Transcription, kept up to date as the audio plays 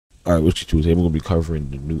Alright, what you do today, we're gonna be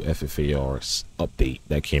covering the new FFAR update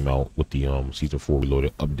that came out with the season 4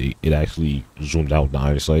 reloaded update. It actually zoomed out the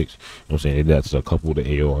iron sights. You know what I'm saying? That's a couple of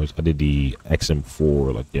the ARs. I did the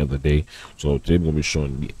XM4 like the other day. So today we're gonna be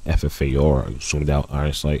showing the FFAR zoomed out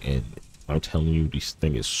iron sight, and I'm telling you, this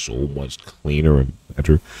thing is so much cleaner and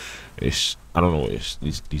better. I don't know, it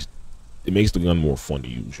makes the gun more fun to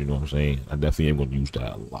use, you know what I'm saying? I definitely am gonna use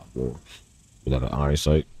that a lot more without an iron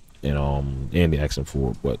sight and the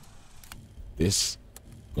XM4, but this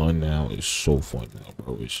gun now is so fun now,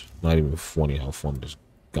 bro. It's not even funny how fun this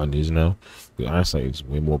gun is now. The iron sight is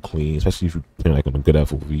way more clean, especially if you're playing like on a good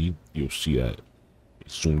FOV. You'll see that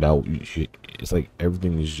it's zoomed out. It's like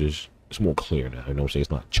everything is just, it's more clear now. You know what I'm saying?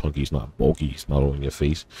 It's not chunky, it's not bulky, it's not all in your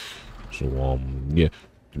face. So yeah,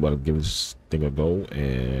 you about to give this thing a go,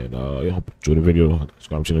 and yeah, hope you enjoy the video.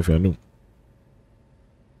 Subscribe to the channel if you're new.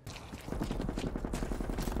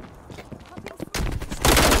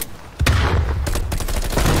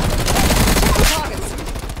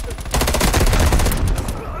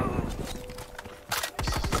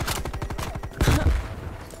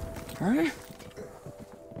 Alright.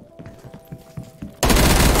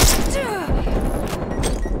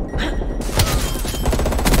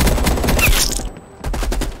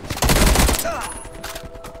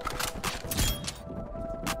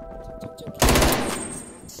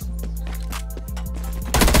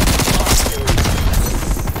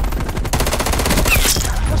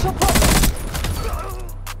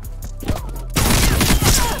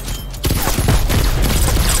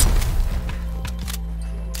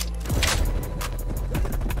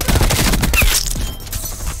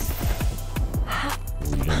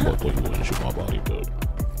 I thought you wouldn't shoot my body, but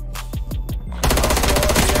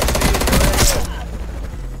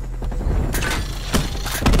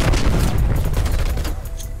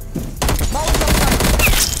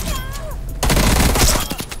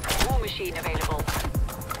War machine available.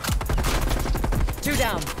 2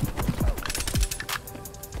 down.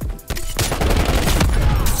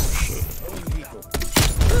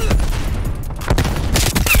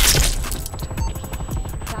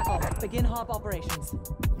 Begin hop operations.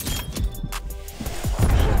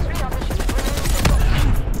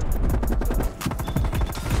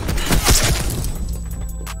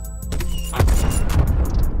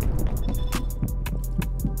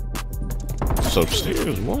 it's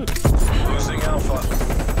upstairs. What? Losing Alpha.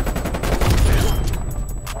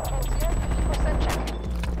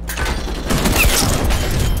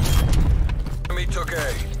 Enemy took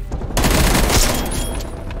A.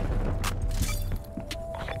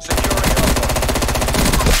 Securing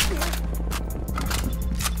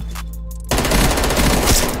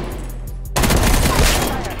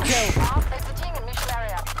Exiting in mission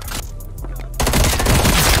area.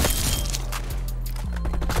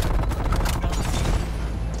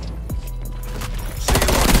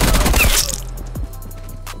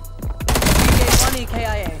 One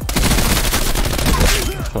EKIA.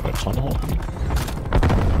 Fuck a tunnel.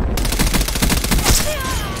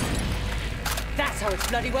 That's how it's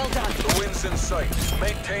bloody well done. the wind's in sight.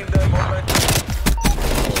 Maintain that momentum.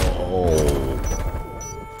 Oh,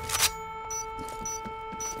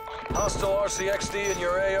 Hostile RCXD in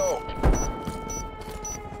your AO.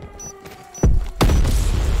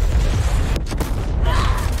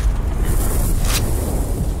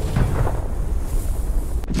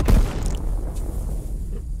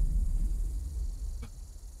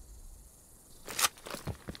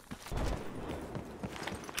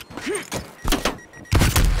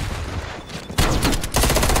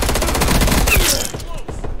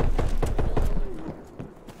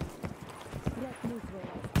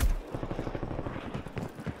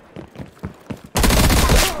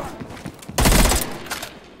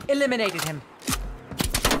 Eliminated him.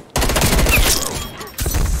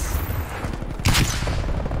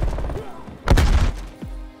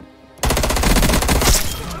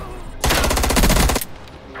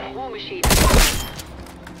 War machine. I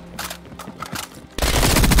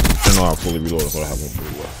don't know how fully reloaded, but I have one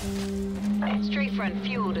pretty well. Street front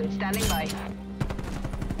fueled and standing by.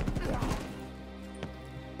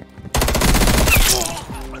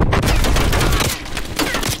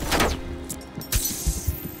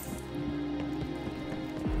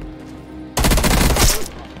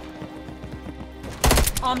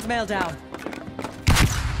 Armed male down.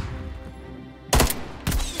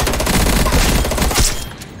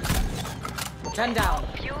 Ten down.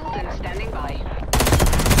 Fueled and standing by.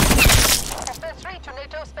 FFAR to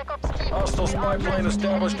NATO Spec Ops team. Hostile spy plane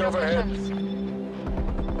established overhead.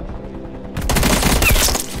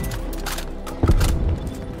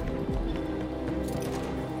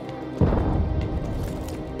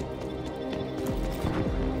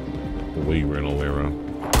 Well, you ran all the way around.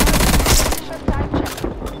 Initial time check.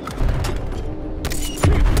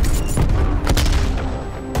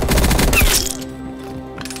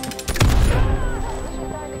 Initial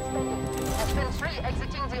time expended. Aspen 3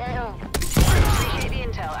 exiting the AO. Appreciate the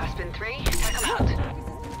intel, Aspen 3. Check 'em out.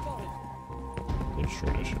 Let's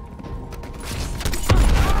destroy that shit.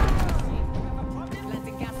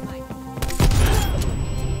 Planting gas mine.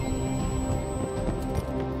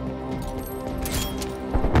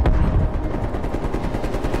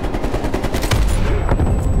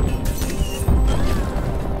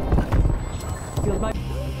 Field my.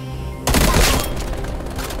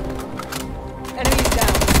 Enemies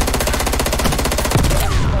down.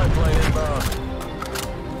 Spy plane inbound.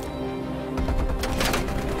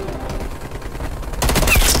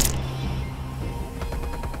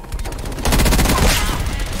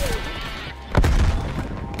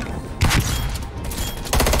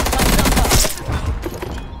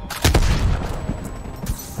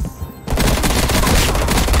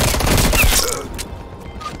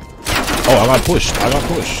 Oh, I got pushed. I got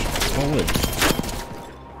pushed. Oh, wait.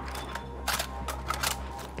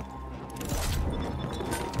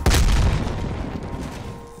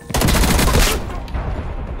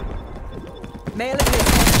 Male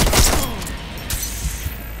appears.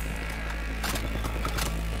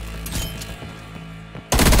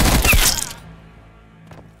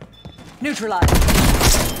 Neutralized.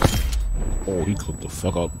 Oh, he cooked the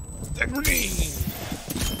fuck up. That green.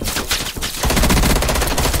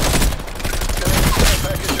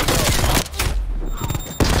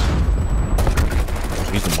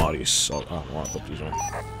 These the bodies suck. I don't want to put these on.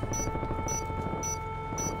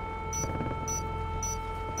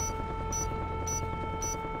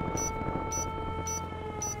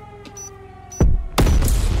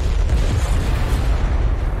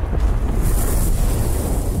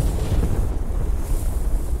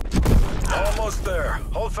 Almost there.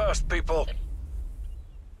 Hold fast, people.